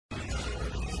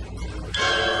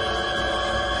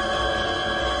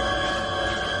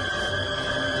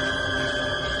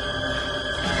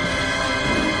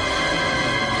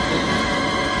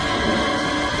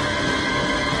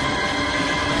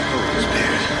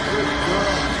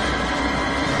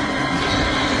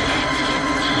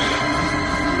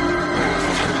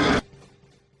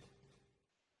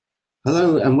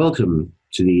welcome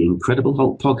to the Incredible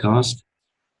Hulk podcast.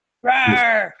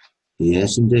 Rawr!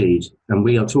 Yes, indeed. And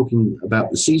we are talking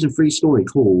about the season 3 story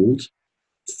called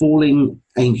Falling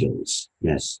Angels.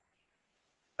 Yes.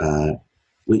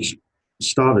 Which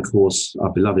starred, of course,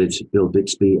 our beloved Bill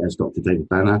Bixby as Dr. David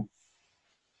Banner,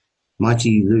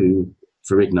 Mighty Lou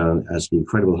Ferrigno as the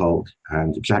Incredible Hulk,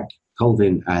 and Jack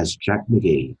Colvin as Jack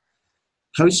McGee.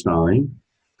 Co-starring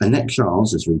Annette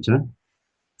Charles as Rita,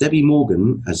 Debbie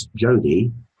Morgan as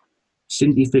Jodie,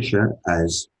 Cindy Fisher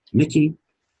as Mickey,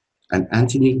 and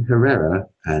Anthony Herrera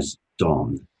as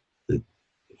Don, the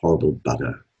horrible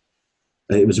bugger.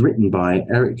 It was written by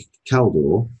Eric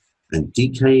Kaldor and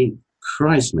D.K.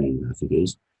 Kreisman, I think it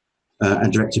is,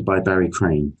 and directed by Barry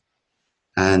Crane.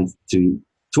 And to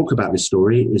talk about this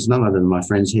story is none other than my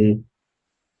friends here.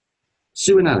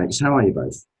 Sue and Alex, how are you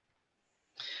both?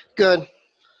 Good.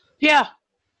 Yeah,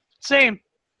 same.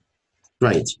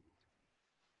 Great.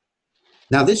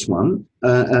 Now this one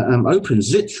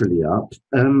opens literally up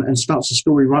and starts the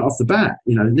story right off the bat.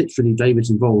 You know, literally David's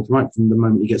involved right from the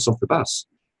moment he gets off the bus.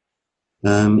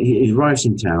 He arrives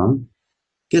in town,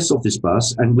 gets off this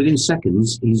bus, and within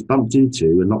seconds he's bumped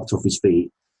into and knocked off his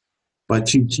feet by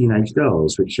two teenage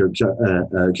girls, which are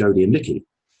Jodie and Mickey.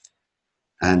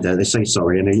 And they say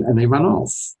sorry and they run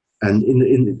off. And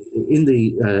in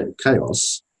the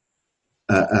chaos,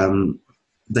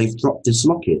 they've dropped this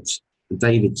locket.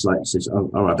 David's says,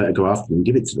 "Oh, I better go after them,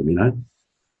 give it to them," you know.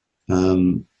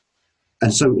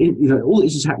 And so, all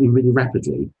this is happening really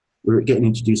rapidly. We're getting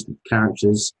introduced to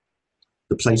characters,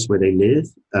 the place where they live.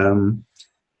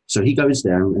 So he goes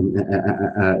down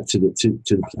to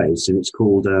the place, and it's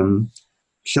called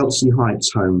Chelsea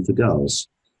Heights Home for Girls,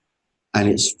 and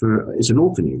it's an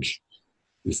orphanage.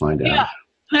 We find out. Yeah,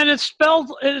 and it's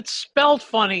spelled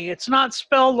funny. It's not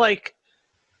spelled like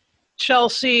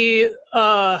Chelsea.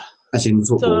 As in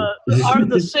football.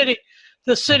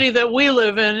 the city that we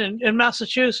live in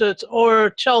Massachusetts,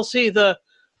 or Chelsea, the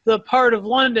part of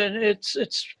London. It's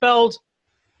spelled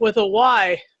with a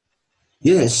Y.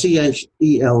 Yeah, Chelsey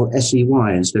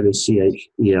instead of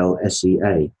Chelsea.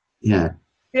 Yeah.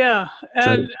 Yeah,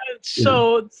 and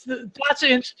so that's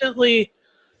instantly,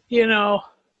 in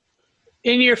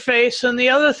your face. And the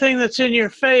other thing that's in your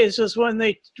face is when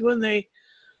they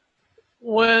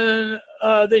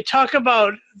talk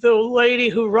about the lady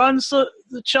who runs the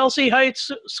Chelsea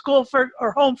Heights School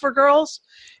Home for Girls.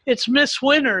 It's Miss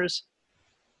Winters,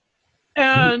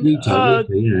 and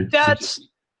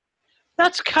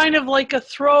that's kind of like a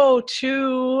throw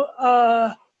to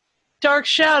Dark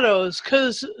Shadows,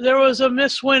 because there was a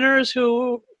Miss Winters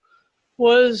who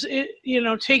was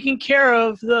taking care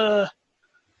of the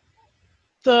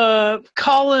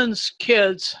Collins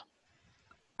kids.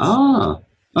 Oh,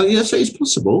 yeah, so it's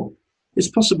possible. It's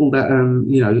possible that,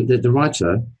 the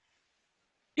writer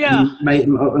may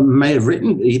have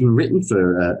written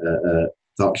for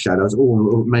Dark Shadows,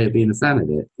 or may have been a fan of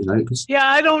it, Yeah,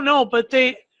 I don't know, but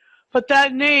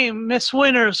that name, Miss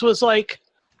Winters, was like,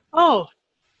 oh,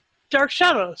 Dark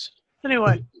Shadows.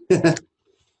 Anyway.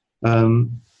 And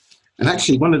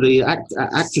actually, one of the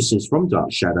actresses from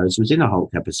Dark Shadows was in a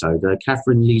Hulk episode,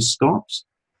 Catherine Lee Scott.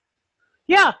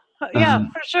 Yeah,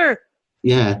 for sure.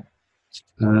 Yeah.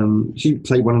 She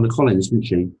played one of the Collins, didn't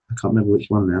she? I can't remember which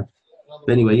one now.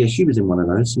 But anyway, yeah, she was in one of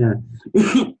those, yeah.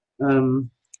 And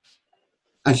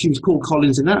she was called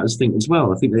Collins in that, I think, as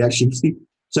well. I think they actually...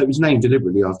 So it was named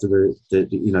deliberately after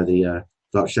the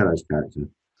Dark Shadows character.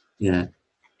 Yeah.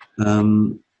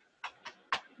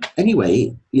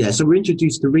 Anyway, yeah, so we're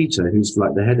introduced to Rita, who's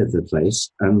like the head of the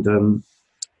place, and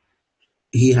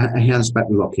he hands back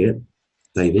the locket,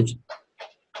 David,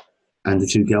 and the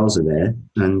two girls are there,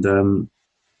 and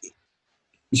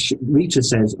Rita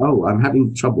says, "Oh, I'm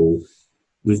having trouble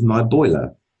with my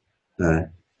boiler,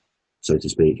 so to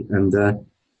speak," and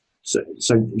so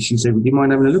she said, "Would you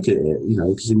mind having a look at it?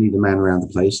 Because you need a man around the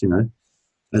place, And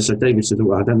so David said,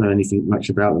 "Well, I don't know anything much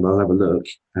about them. I'll have a look."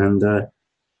 And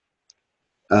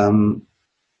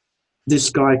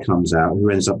this guy comes out who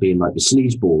ends up being like the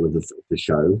sleazeball of the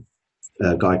show,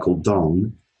 a guy called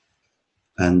Don,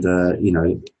 and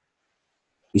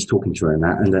he's talking to her and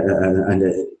that, and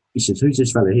he says, "Who's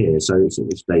this fella here?" So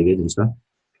it's David and stuff.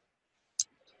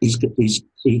 He's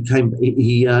trying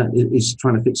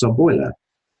to fix our boiler.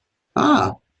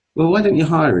 Ah, well, why don't you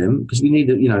hire him? Because we need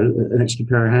an extra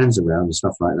pair of hands around and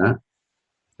stuff like that.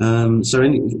 So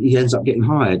he ends up getting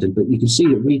hired, but you can see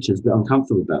that Rita's a bit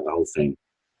uncomfortable about the whole thing,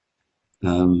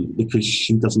 because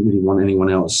she doesn't really want anyone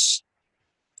else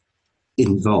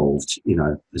involved,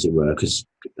 as it were, because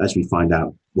as we find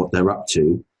out what they're up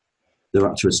to a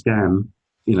scam,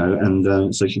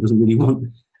 and so she doesn't really want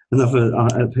another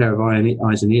a pair of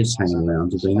eyes and ears hanging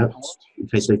around in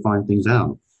case they find things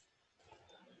out.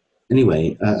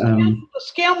 Anyway, the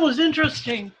scam was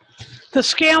interesting. The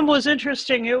scam was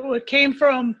interesting. It came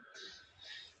from.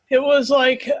 It was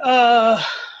like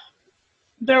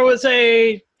there was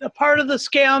a part of the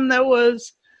scam that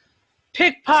was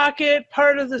pickpocket.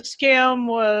 Part of the scam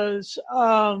was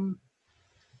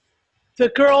the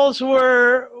girls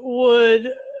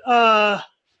would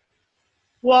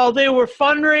while they were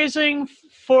fundraising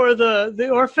for the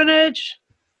orphanage,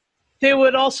 they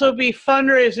would also be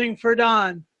fundraising for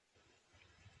Don.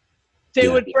 They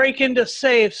would break into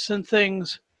safes and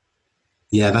things.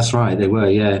 Yeah, that's right. They were,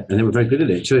 and they were very good at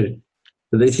it too.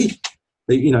 But they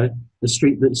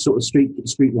the sort of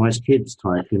streetwise kids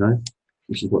type,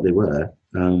 which is what they were,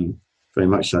 very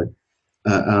much so.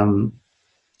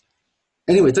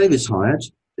 Anyway, David's hired,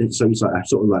 so he's like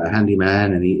sort of like a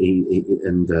handyman, and he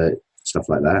stuff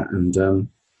like that. And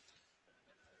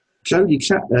Jodie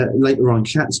later on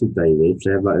chats with David.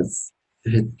 They have like a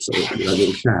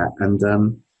little chat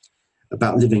and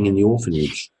about living in the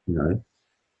orphanage,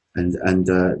 and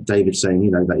David saying,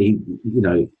 that he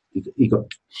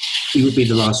would be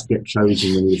the last to get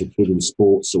chosen when he was a kid in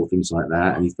sports or things like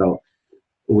that, and he felt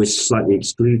always slightly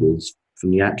excluded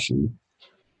from the action.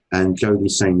 And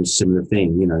Jodie's saying a similar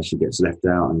thing, she gets left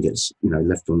out and gets,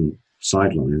 left on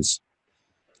sidelines.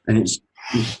 And you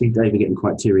see David getting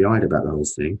quite teary-eyed about the whole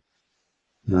thing.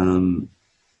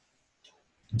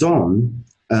 Don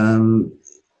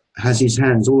has his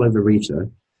hands all over Rita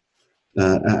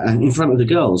and in front of the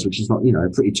girls, which is not,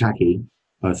 pretty tacky,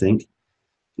 I think.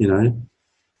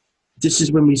 This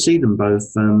is when we see them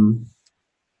both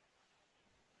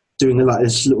doing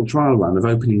this little trial run of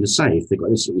opening the safe. They've got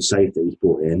this little safe that he's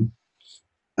brought in,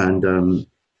 and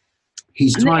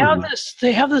he's trying.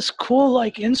 They have this cool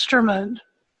instrument.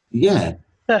 Yeah.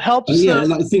 That helps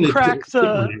crack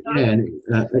the.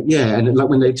 And like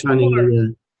when they're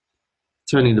turning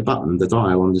the button, the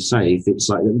dial on the safe, it's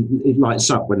like it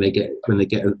lights up when they get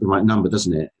the right number,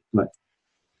 doesn't it? Like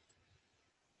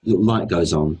the light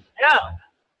goes on. Yeah.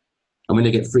 And when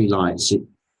they get 3 lights,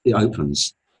 it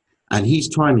opens. And he's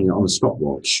timing it on a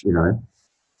stopwatch,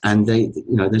 and they're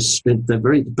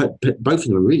very, but both of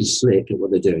them are really slick at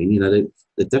what they're doing.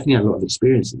 They definitely have a lot of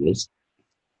experience in this.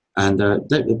 And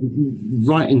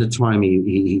right in the time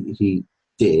he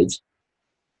did,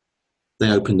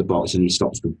 they opened the box and he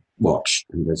stops the watch,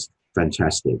 and that's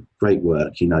fantastic, great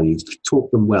work. You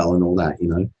taught them well and all that,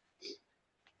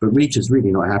 But Rita's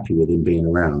really not happy with him being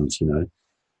around, you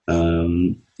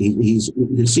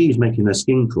can see he's making her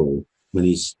skin crawl when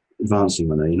he's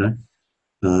advancing on her,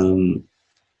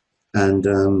 and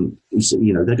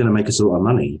they're going to make us a lot of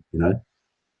money,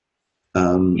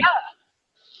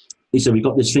 He said, we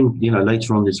got this thing,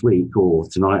 later on this week or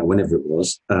tonight or whenever it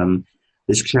was,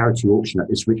 this charity auction at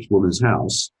this rich woman's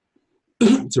house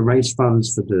to raise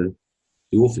funds for the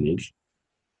orphanage.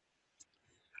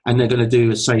 And they're going to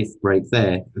do a safe break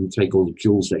there and take all the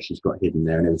jewels that she's got hidden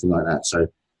there and everything like that. So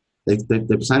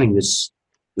they're planning this,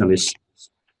 this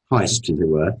heist, as it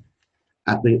were,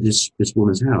 at this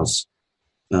woman's house.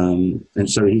 And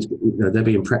so they're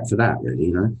being prepped for that,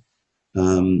 really,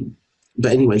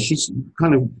 But anyway, she's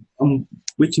kind of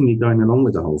unwittingly going along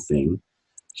with the whole thing.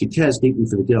 She cares deeply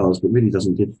for the girls, but really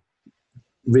doesn't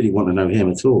really want to know him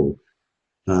at all.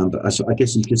 But I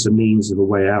guess he's just a means of a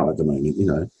way out at the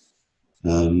moment,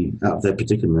 out of their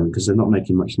predicament, because they're not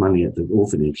making much money at the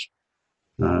orphanage.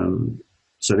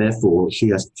 So therefore, she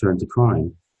has to turn to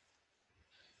crime.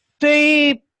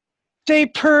 They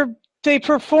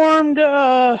performed.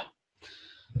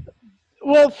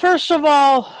 Well, first of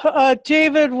all,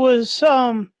 David was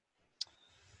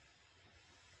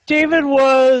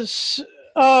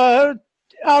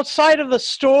outside of the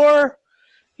store,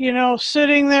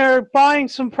 sitting there buying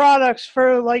some products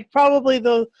for probably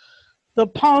the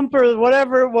pump or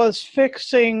whatever it was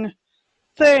fixing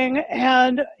thing,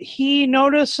 and he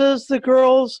notices the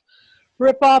girls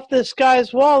rip off this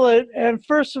guy's wallet, and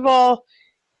first of all,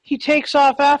 he takes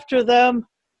off after them,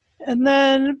 and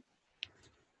then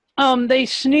they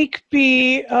sneak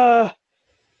behind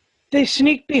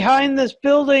this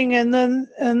building, and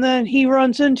then he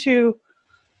runs into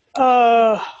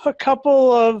a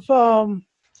couple of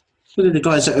they're the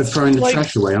guys that are throwing the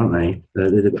trash away, aren't they?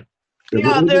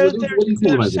 They're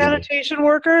sanitation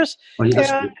workers. Oh,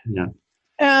 yeah,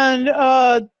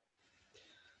 and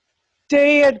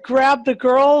they had grabbed the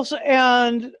girls,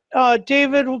 and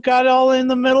David got all in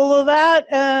the middle of that,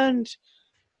 and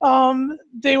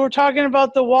they were talking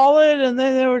about the wallet, and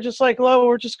then they were just like, "Well,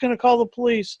 we're just going to call the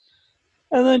police."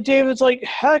 And then David's like,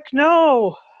 "Heck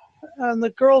no!" And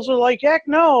the girls are like, "Heck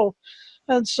no!"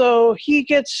 and so he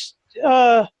gets.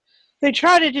 They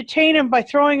try to detain him by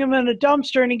throwing him in a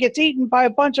dumpster, and he gets eaten by a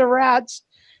bunch of rats,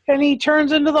 and he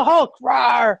turns into the Hulk.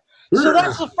 Rawr! So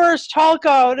that's the first Hulk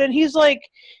out, and he's like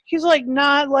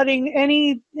not letting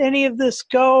any of this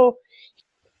go.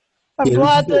 I'm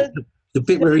glad that the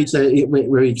bit where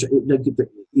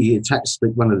he attacks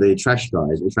one of the trash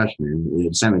guys, the trash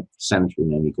men, sanitary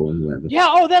men, you call him, whatever. Yeah.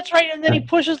 Oh, that's right. And then he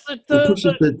pushes the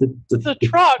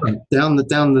truck down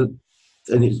the,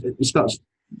 and it starts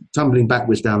tumbling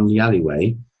backwards down the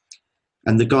alleyway,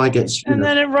 and the guy gets. And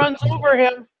then it runs over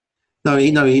him. No,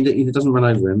 he doesn't run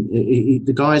over him.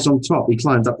 The guy's on top. He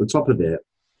climbed up the top of it.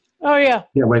 Oh yeah.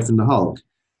 Get away from the Hulk,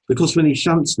 because when he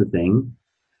shunts the thing,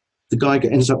 the guy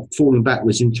ends up falling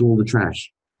backwards into all the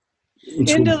trash.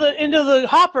 Into the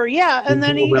hopper, yeah, and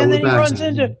then he runs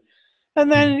into,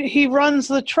 and then he runs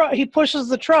the truck. He pushes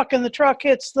the truck, and the truck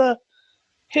hits the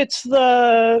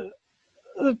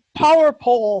power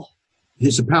pole.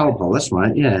 Hits a power pole. That's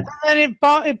right. Yeah. And then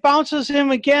it bounces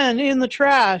him again in the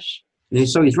trash. And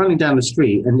so he's running down the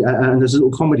street, and there's a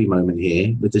little comedy moment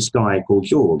here with this guy called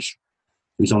George,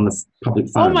 who's on the public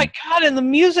phone. Oh my God! And the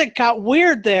music got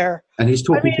weird there. And he's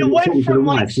talking. It went from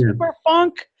like super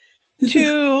funk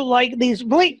to like these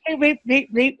bleep, bleep,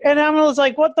 bleep, bleep, and I was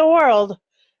like, "What the world?"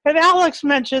 And Alex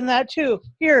mentioned that too.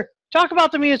 Here, talk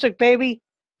about the music, baby.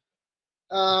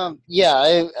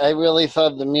 Yeah, I really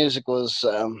thought the music was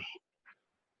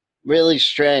really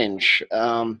strange.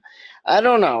 I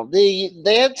don't know. They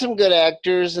had some good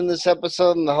actors in this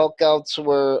episode, and the Hulk outs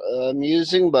were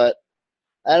amusing, but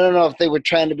I don't know if they were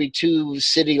trying to be too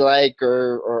city-like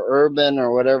or urban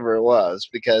or whatever it was,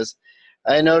 because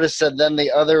I noticed that then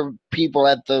the other people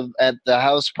at the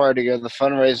house party or the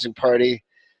fundraising party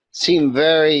seemed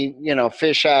very,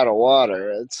 fish out of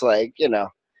water. It's like,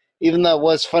 even though it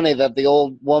was funny that the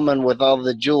old woman with all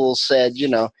the jewels said,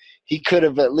 he could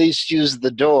have at least used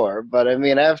the door. But, I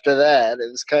mean, after that, it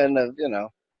was kind of, a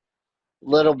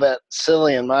little bit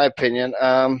silly in my opinion.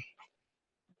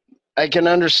 I can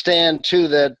understand, too,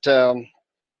 that,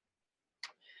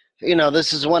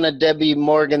 this is one of Debbie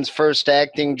Morgan's first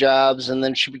acting jobs, and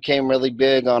then she became really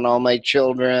big on All My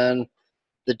Children,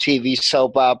 the TV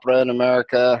soap opera in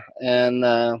America,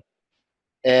 and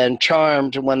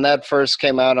Charmed when that first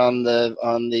came out in the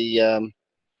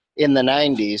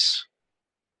 90s.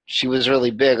 She was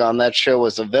really big on that show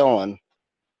as a villain.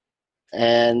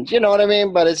 And you know what I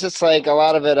mean? But it's just like a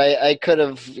lot of it I could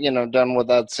have, done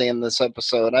without seeing this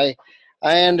episode. I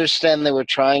understand they were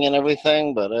trying and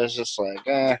everything, but it's just like,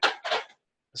 this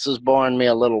is boring me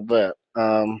a little bit.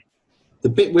 The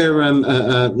bit where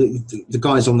the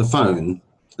guy's on the phone,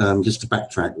 just to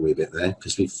backtrack a wee bit there,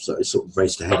 because we've sort of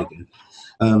raced ahead again.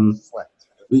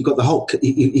 We've got the Hulk.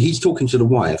 He's talking to the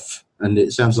wife, and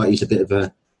it sounds like he's a bit of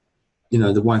a,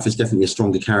 the wife is definitely a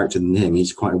stronger character than him.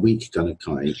 He's quite a weak kind of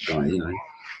guy,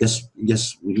 Yes,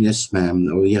 ma'am,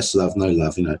 or yes, love, no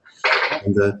love, And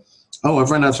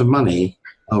I've run out of money.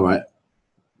 All right,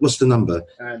 what's the number?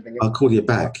 I'll call you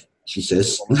back, she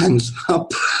says, and hangs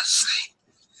up.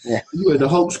 Yeah. The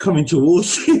Hulk's coming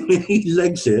towards him, and he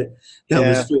legs it down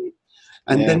the street.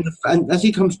 And then and as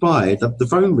he comes by, the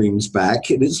phone rings back,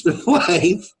 and it's the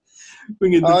wife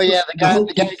ringing. The guy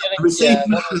getting.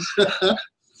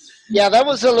 Yeah, that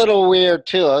was a little weird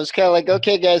too. I was kind of like,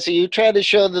 okay, guys, so you try to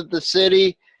show that the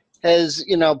city has,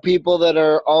 people that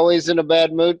are always in a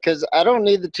bad mood, because I don't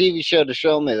need the TV show to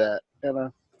show me that.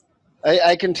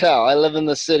 I can tell. I live in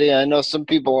the city. I know some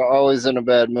people are always in a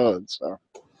bad mood. So.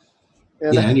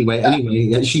 Yeah. Anyway,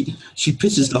 she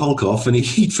pisses the Hulk off, and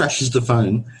he trashes the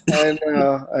phone. I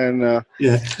know.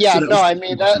 Yeah. Yeah. So I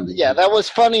mean that was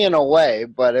funny in a way,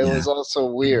 but it was also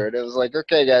weird. It was like,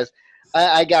 okay, guys,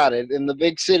 I got it. In the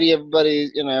big city,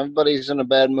 everybody's in a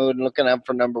bad mood and looking out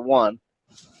for number one.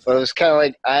 But it was kind of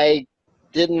like I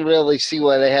didn't really see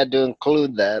why they had to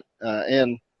include that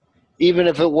in, even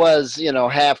if it was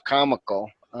half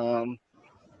comical. I'm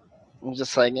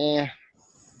just like,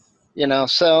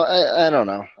 So I don't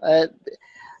know.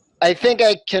 I think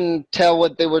I can tell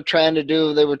what they were trying to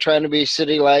do. They were trying to be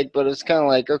city-like, but it's kind of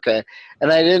like, okay.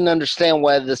 And I didn't understand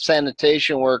why the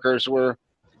sanitation workers were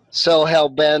so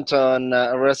hell-bent on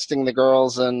arresting the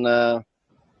girls and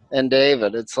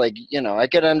David. It's like, I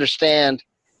could understand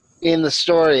in the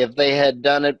story if they had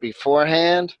done it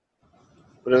beforehand,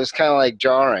 but it was kind of like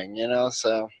jarring,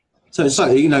 so... So it's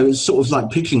like, it's sort of like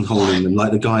pigeonholing them,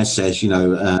 like the guy says,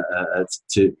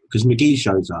 because McGee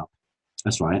shows up.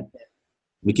 That's right.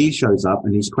 McGee shows up,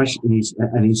 and he's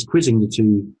quizzing the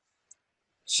two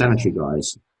sanitary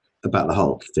guys about the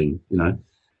Hulk thing.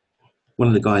 One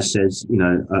of the guys says,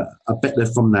 I bet they're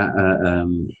from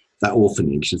that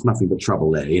orphanage. There's nothing but trouble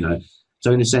there.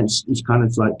 So in a sense, he's kind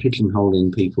of like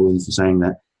pigeonholing people into saying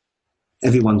that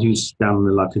everyone who's down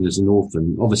the luck and is an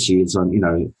orphan obviously is on,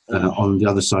 on the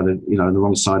other side of, the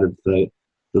wrong side of the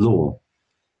law,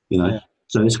 Yeah.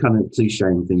 So it's kind of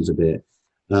clichéing things a bit.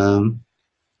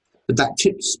 But that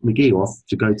tips McGee off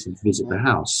to go to visit the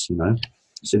house, He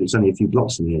said it's only a few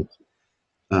blocks from here.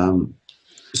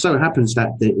 So it happens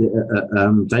that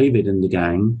David and the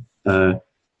gang are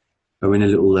in a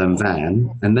little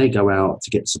van, and they go out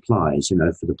to get supplies, for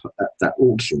that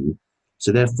auction.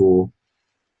 So therefore,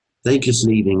 they're just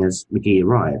leaving as McGee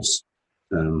arrives.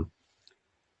 And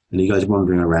he goes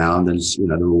wandering around, and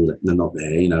they're not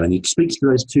there, And he speaks to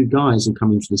those two guys who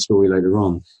come into the story later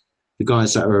on, the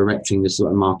guys that are erecting this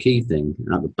sort of marquee thing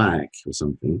out the back or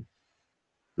something,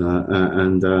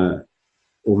 or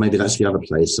maybe that's the other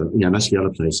place. So, that's the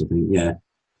other place, I think. Yeah,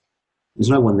 there's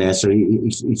no one there, so he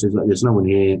says, like, "There's no one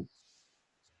here.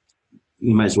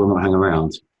 You may as well not hang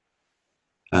around."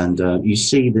 And you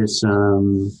see this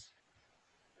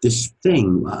this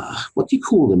thing. What do you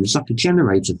call them? It's like a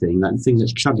generator thing. That thing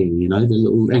that's chugging. The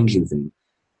little engine thing.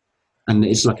 And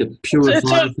it's like a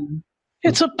purifier thing.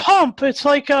 It's a pump. It's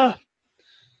like an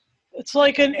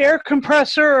air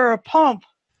compressor or a pump.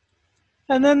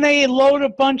 And then they load a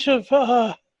bunch of,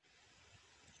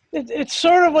 it's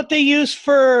sort of what they use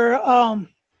for,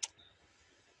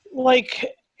 like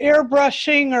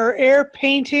airbrushing or air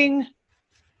painting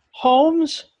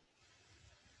homes.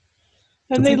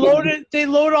 And they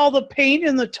load all the paint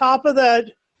in the top of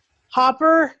that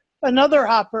hopper, another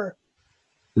hopper.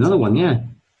 Another one, yeah.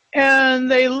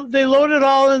 And they load it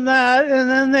all in that,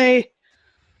 and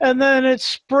then it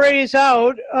sprays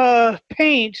out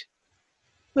paint.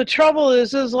 The trouble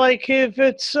is like if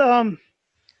it's, they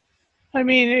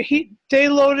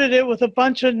loaded it with a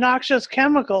bunch of noxious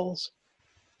chemicals.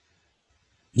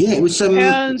 Yeah, it was like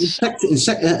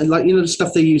the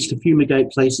stuff they use to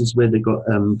fumigate places where they got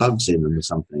bugs in them or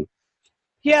something.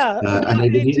 Yeah, and they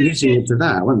were using it for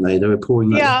that, weren't they? They were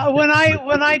pouring. Yeah, when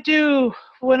I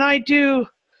do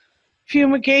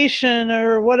fumigation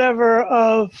or whatever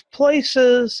of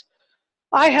places,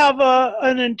 I have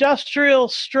an industrial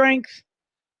strength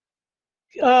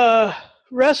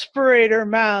respirator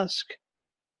mask.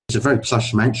 It's a very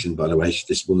plush mansion, by the way,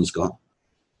 this woman's got.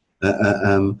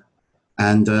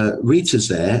 And Rita's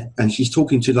there, and she's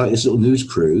talking to like this little news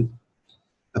crew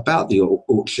about the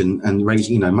auction and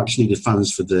raising, much needed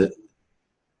funds for the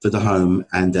home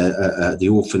and the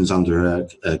orphans under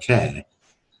her care.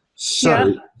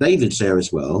 So David's there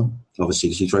as well, obviously,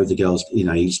 because he drove the girls.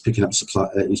 He's picking up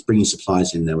he's bringing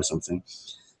supplies in there or something,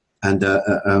 and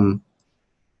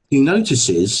he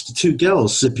notices the two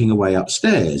girls slipping away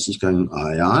upstairs. He's going,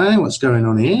 aye, what's going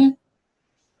on here?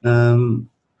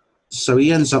 So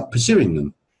he ends up pursuing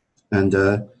them, and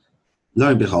lo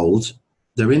and behold,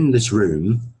 they're in this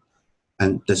room,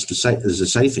 and there's a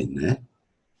safe in there,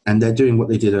 and they're doing what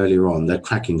they did earlier on. They're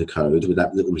cracking the code with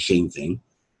that little machine thing,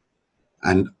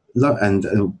 and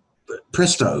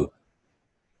presto,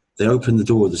 they open the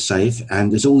door of the safe,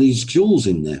 and there's all these jewels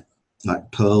in there,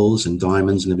 like pearls and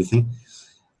diamonds and everything,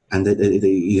 and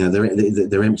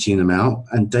they're emptying them out,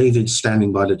 and David's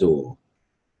standing by the door.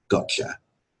 Gotcha.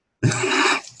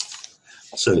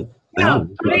 So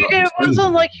it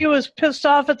wasn't like he was pissed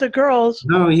off at the girls.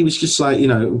 No, he was just like, like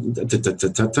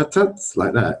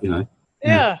that,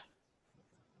 Yeah.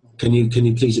 Can you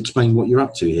please explain what you're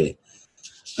up to here?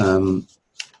 And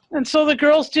so the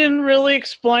girls didn't really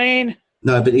explain.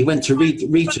 No, but he went to Rita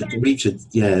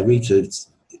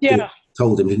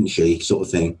told him, didn't she, sort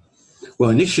of thing. Well,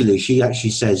 initially she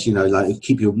actually says, like,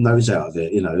 keep your nose out of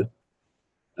it,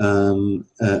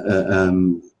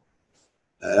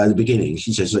 at the beginning,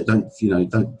 she says, like, don't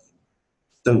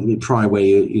pry where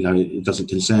it doesn't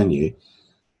concern you.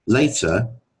 Later,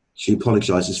 she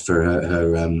apologizes for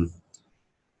her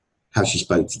how she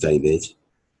spoke to David,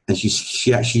 and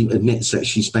she actually admits that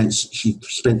she spent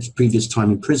previous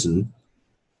time in prison,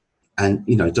 and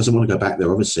doesn't want to go back there.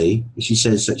 Obviously, she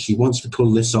says that she wants to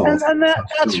pull this off. And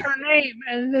that's her name,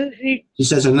 and she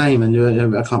says her name, and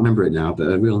I can't remember it now, but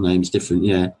her real name's different.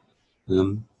 Yeah.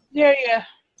 Yeah.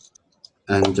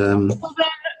 And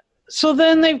so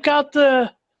then they've got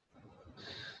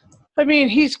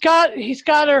he's got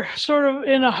her sort of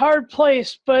in a hard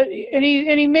place, but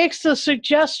he makes the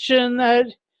suggestion that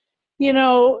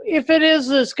if it is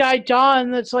this guy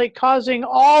Don that's like causing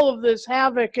all of this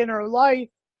havoc in her life,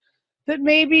 that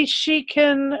maybe she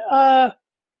can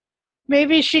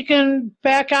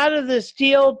back out of this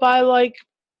deal by like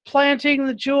planting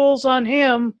the jewels on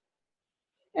him.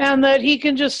 And that he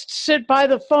can just sit by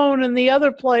the phone in the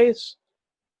other place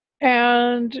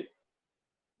and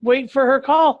wait for her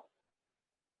call.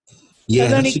 Yeah,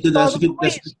 and then that's he a good. calls the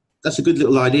police. That's a good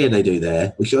little idea they do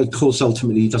there, which of course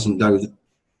ultimately doesn't go.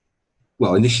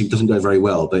 Well, initially it doesn't go very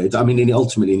well, but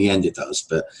ultimately in the end it does.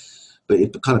 But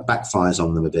it kind of backfires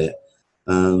on them a bit,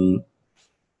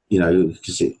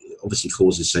 because it obviously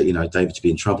causes David to be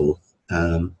in trouble.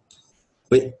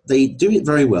 But they do it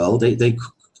very well. They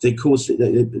cause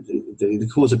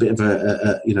a bit of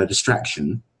a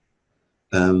distraction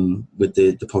with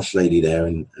the posh lady there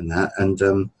and that,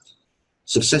 and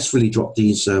successfully drop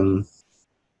these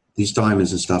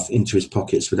diamonds and stuff into his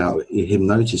pockets without him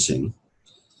noticing.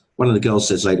 One of the girls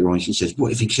says later on, she says,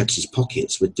 "What if he checks his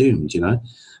pockets? We're doomed,"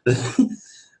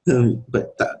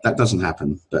 But that doesn't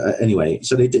happen. But anyway,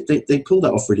 so they pulled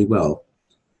that off really well.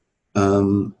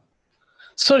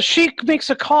 So she makes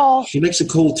a call. She makes a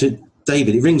call to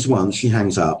David. It rings once, she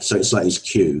hangs up, so it's like his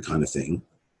cue kind of thing.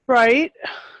 Right.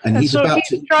 And he's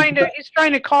trying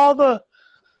to call the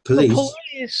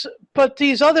police, but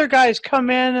these other guys come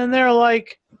in and they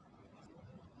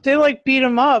beat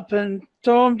him up and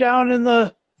throw him down in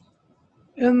the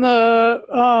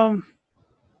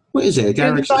what is it? A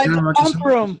garage? Inside the pump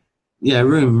room. Yeah,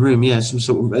 room. Yeah, some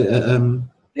sort of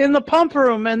in the pump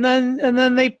room, and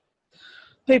then they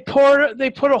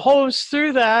put a hose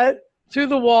through the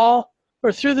wall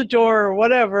or through the door or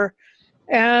whatever,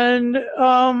 and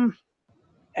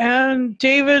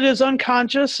David is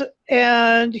unconscious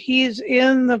and he's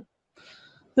in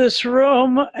this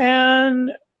room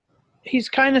and he's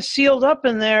kind of sealed up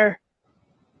in there,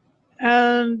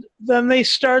 and then they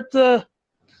fill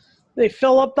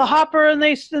up the hopper and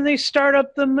they start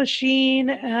up the machine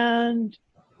and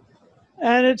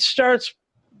it starts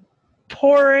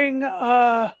pouring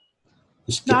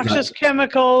noxious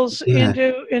chemicals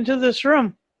into this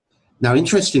room. Now,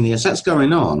 interestingly, as that's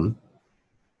going on,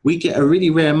 we get a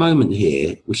really rare moment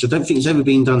here, which I don't think has ever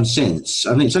been done since.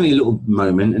 I mean, it's only a little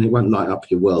moment, and it won't light up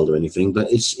your world or anything,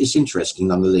 but it's interesting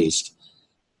none the least.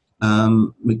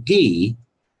 McGee,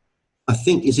 I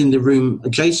think, is in the room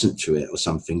adjacent to it or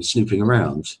something, snooping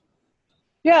around.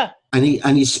 Yeah. And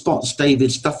he spots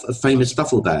David's famous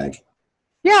duffel bag.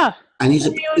 Yeah. And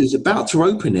he's about to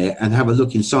open it and have a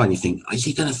look inside. You think, is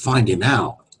he going to find him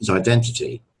out, his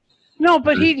identity? No,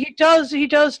 but he does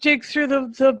dig through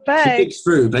the bag. He digs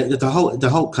through, but the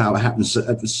Hulk out happens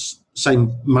at the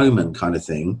same moment, kind of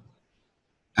thing.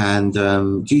 And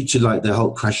due to the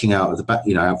Hulk crashing out of the back,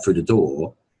 out through the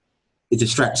door, it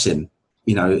distracts him.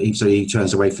 So he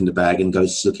turns away from the bag and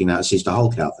goes looking out, sees the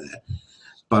Hulk out there.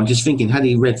 But I'm just thinking, had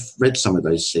he read some of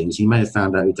those things, he may have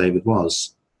found out who David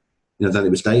was. That it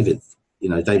was David.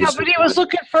 David. Yeah, but he was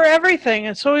looking for everything,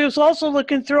 and so he was also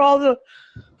looking through all the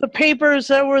papers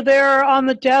that were there on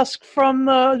the desk from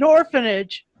the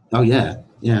orphanage. Oh yeah.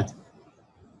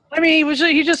 I mean,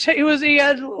 he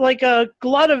had like a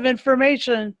glut of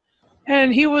information,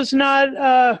 and he was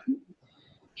not.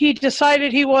 He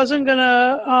decided he wasn't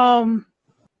gonna.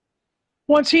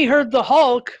 Once he heard the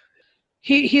Hulk,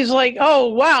 he's like, "Oh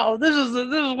wow, this is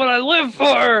what I live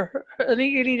for," and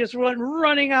he just went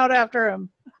running out after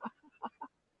him.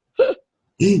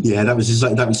 Yeah, that was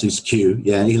his cue.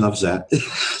 Yeah, he loves that.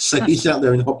 So he's out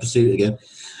there in hot pursuit again,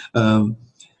 and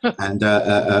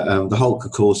the Hulk,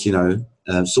 of course,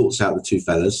 sorts out the two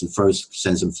fellas and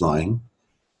sends them flying,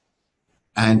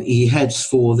 and he heads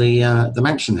for the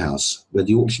mansion house where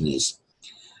the auction is,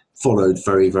 followed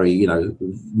very, very,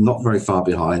 not very far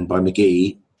behind by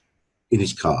McGee in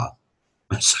his car.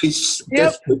 So he's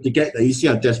desperate to get there. You see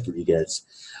how desperate he gets.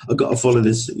 I've got to follow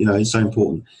this. It's so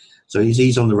important. So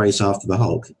he's on the race after the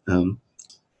Hulk.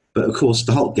 But, of course,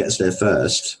 the Hulk gets there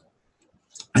first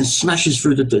and smashes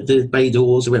through the bay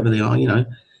doors or wherever they are,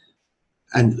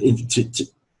 and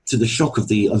to the shock of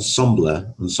the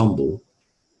ensemble.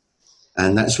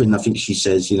 And that's when I think she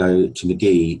says, to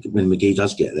McGee, when McGee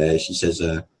does get there, she says,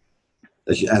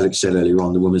 as Alex said earlier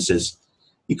on, the woman says,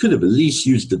 "You could have at least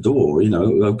used the door,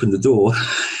 open the door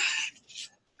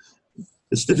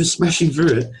instead of smashing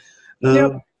through it."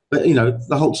 Yep. But,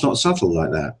 the Hulk's not subtle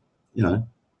like that,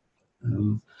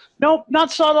 Nope, not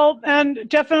subtle, and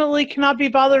definitely cannot be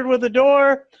bothered with a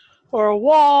door or a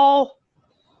wall.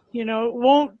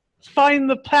 Won't find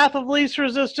the path of least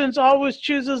resistance, always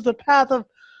chooses the path of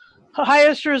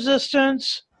highest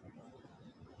resistance.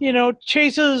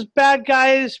 Chases bad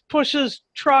guys, pushes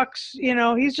trucks.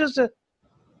 He's just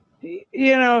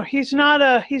he's not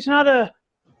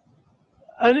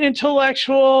an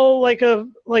intellectual, like a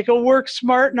work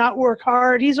smart, not work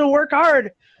hard. He's a work hard,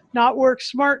 not work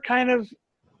smart kind of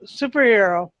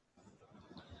superhero.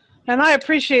 And I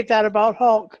appreciate that about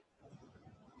Hulk.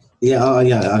 Yeah,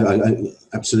 I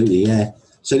absolutely, yeah.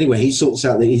 So anyway, he sorts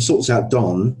out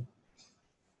Don.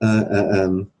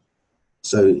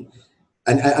 So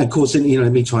And of course, in the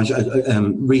meantime,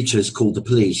 Rita's called the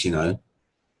police, and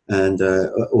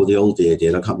or the old dear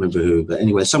did. I can't remember who, but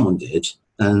anyway, someone did.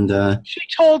 And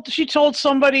she told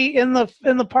somebody in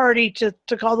the party to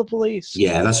call the police.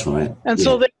 Yeah, that's right. And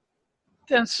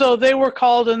so they were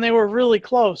called, and they were really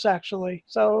close, actually.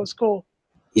 So it was cool.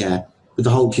 Yeah, but the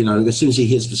Hulk, as soon as he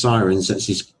hits the sirens, that's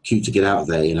his cue to get out of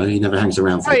there. He never hangs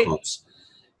around for the cops.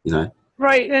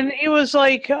 Right, and he was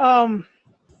like, the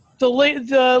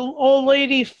old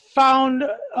lady found,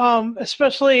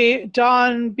 especially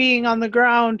Don being on the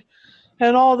ground,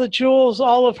 and all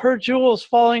of her jewels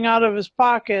falling out of his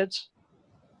pockets.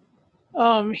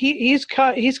 He's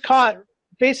caught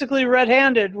basically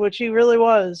red-handed, which he really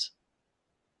was.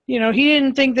 He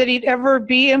didn't think that he'd ever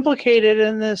be implicated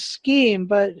in this scheme,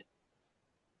 but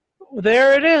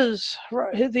there it is.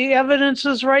 The evidence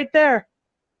is right there.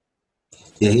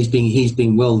 Yeah, he's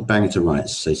been well banged to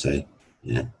rights, they say.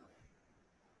 Yeah,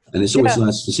 and it's always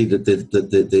nice to see that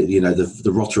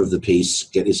the rotter of the piece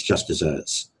get its just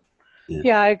desserts.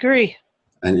 Yeah, I agree.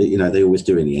 And they always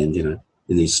do in the end. In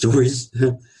these stories.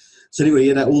 So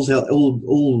anyway,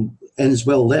 all ends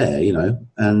well there.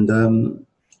 And a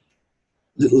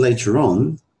little later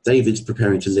on, David's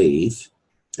preparing to leave,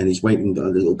 and he's waiting on a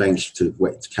little bench to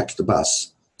catch the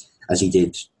bus, as he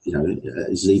did.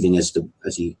 He's leaving as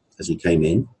he came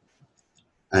in,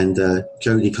 and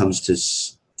Jodie comes to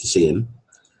see him,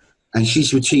 and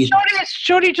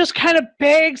Jodie just kind of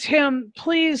begs him,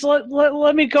 please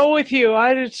let me go with you.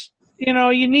 I just,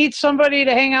 you need somebody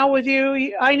to hang out with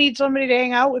you. I need somebody to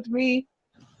hang out with me.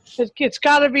 It's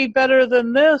got to be better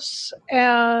than this.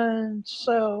 And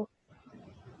so.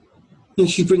 And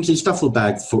she brings his duffel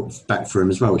bag back for him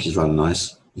as well, which is rather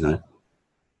nice, Yeah.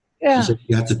 She said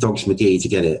you had to dodge McGee to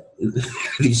get it.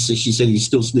 She said he's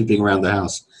still snooping around the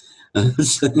house.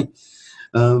 It's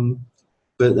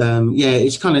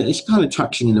kind of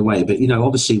touching in a way. But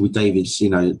obviously with David's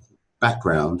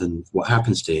background and what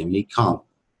happens to him, he can't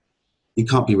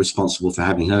be responsible for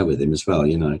having her with him as well.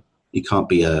 He can't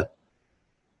be her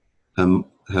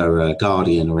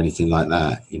guardian or anything like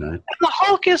that. And the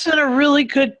Hulk isn't a really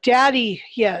good daddy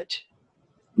yet.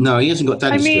 No, he hasn't got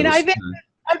daddy skills.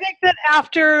 I think that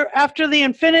after the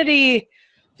Infinity,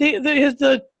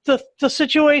 the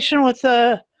situation with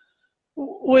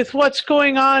what's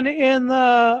going on in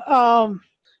the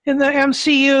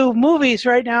MCU movies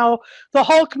right now, the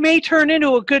Hulk may turn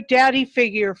into a good daddy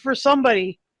figure for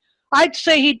somebody. I'd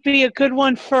say he'd be a good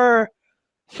one for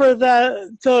the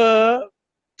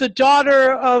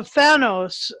daughter of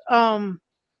Thanos.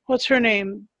 What's her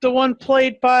name? The one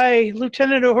played by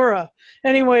Lieutenant Uhura.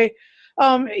 Anyway.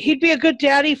 He'd be a good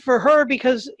daddy for her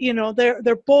because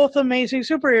they're both amazing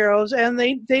superheroes, and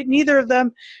they neither of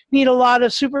them need a lot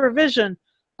of supervision.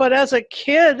 But as a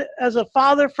kid, as a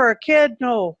father for a kid,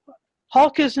 no,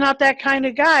 Hulk is not that kind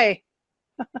of guy.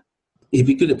 He'd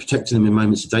be good at protecting them in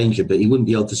moments of danger, but he wouldn't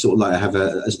be able to sort of like have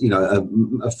a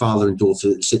father and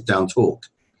daughter sit down talk.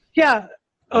 Yeah.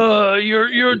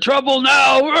 You're in trouble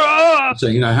now.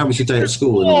 So how was your day at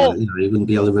school? And he wouldn't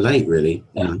be able to relate really.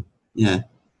 Yeah.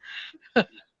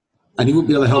 And he wouldn't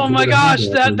be able to help. Oh my gosh,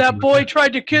 that boy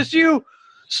tried to kiss you.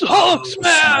 Hulk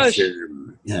smash!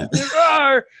 Yeah.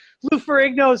 Lou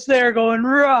Ferrigno's there going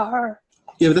roar.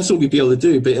 Yeah, but that's all we'd be able to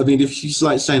do. But I mean, if she's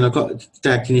like saying,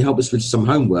 Dad, can you help us with some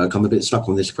homework? I'm a bit stuck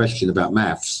on this question about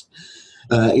maths.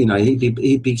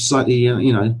 He'd be slightly,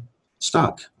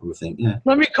 stuck, I would think. Yeah.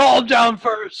 Let me calm down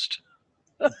first.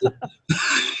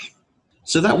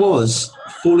 So that was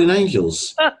Fallen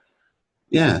Angels.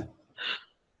 Yeah.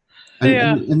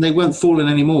 And they weren't fallen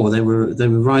anymore. They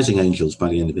were rising angels by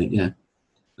the end of it. Yeah.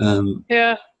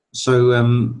 Yeah. So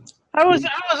I was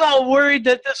all worried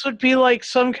that this would be like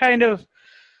some kind of,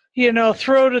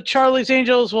 throw to Charlie's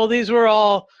Angels. Well, these were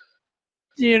all,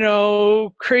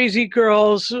 crazy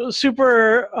girls,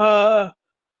 super.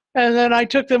 And then I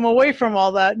took them away from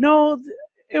all that. No,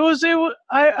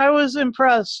 I was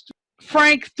impressed.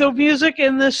 Frank, the music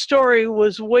in this story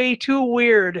was way too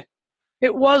weird.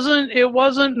 It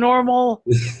wasn't normal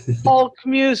Hulk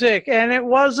music, and it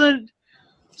wasn't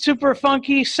super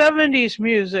funky 70s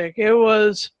music. It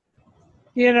was,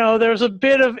 there was a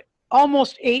bit of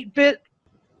almost 8-bit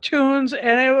tunes,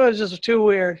 and it was just too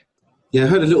weird. Yeah, I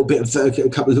heard a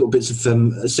couple of little bits of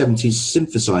 70s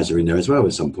synthesizer in there as well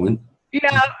at some point.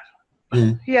 Yeah,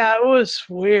 it was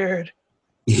weird.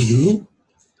 So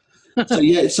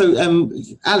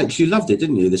Alex, you loved it,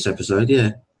 didn't you, this episode?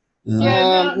 Yeah. No,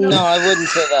 I wouldn't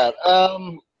say that.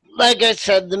 Like I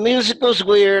said, the music was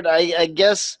weird. I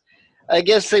guess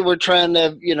they were trying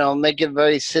to, make it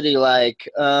very city-like.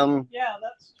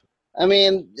 I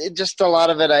mean, just a lot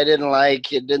of it I didn't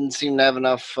like. It didn't seem to have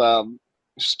enough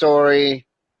story.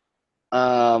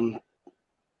 I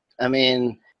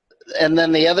mean, and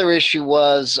then the other issue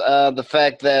was the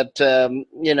fact that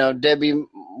Debbie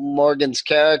Morgan's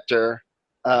character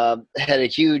had a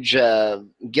huge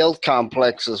guilt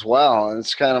complex as well, and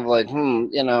it's kind of like,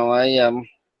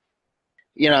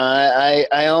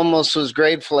 I almost was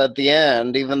grateful at the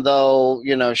end, even though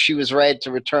she was right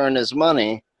to return his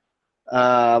money.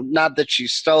 Not that she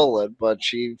stole it, but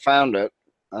she found it.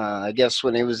 I guess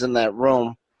when he was in that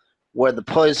room where the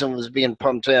poison was being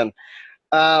pumped in.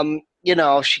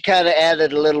 She kind of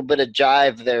added a little bit of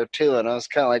jive there too, and I was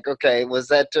kind of like, okay, was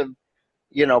that to,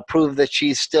 prove that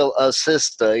she's still a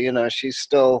sister? She's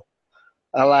still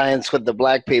alliance with the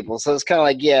black people. So it's kind of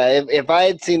like, yeah, if I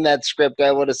had seen that script,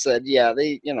 I would have said, yeah,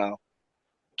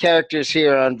 characters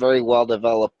here aren't very well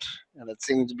developed, and it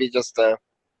seemed to be just a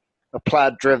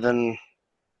plot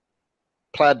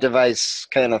device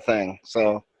kind of thing.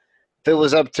 So if it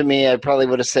was up to me, I probably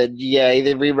would have said, yeah,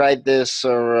 either rewrite this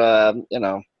or,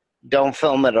 don't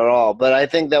film it at all. But I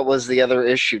think that was the other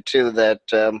issue too, that,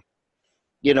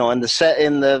 in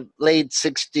the late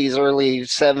 60s, early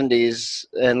 70s,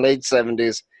 and late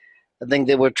 70s, I think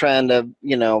they were trying to,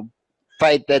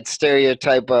 fight that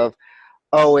stereotype of,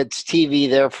 oh, it's TV,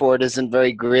 therefore it isn't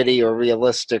very gritty or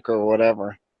realistic or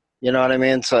whatever. You know what I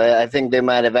mean? So I think they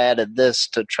might have added this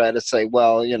to try to say,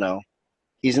 well,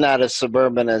 he's not as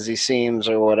suburban as he seems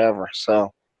or whatever.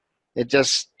 So it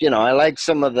just, I like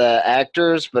some of the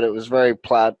actors, but it was very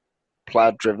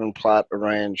plot-driven, plot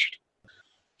arranged.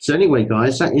 So anyway,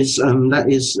 guys, that is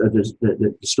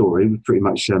the story. We're pretty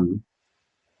much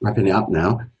wrapping it up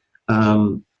now.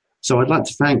 So I'd like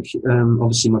to thank,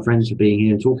 obviously, my friends for being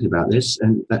here and talking about this.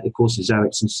 And that, of course, is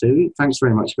Alex and Sue. Thanks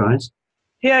very much, guys.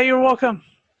 Yeah, you're welcome.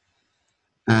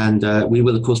 And we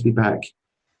will, of course, be back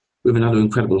with another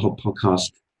incredible hot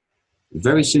podcast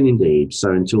very soon indeed.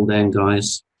 So until then,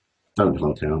 guys, don't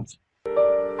hold out.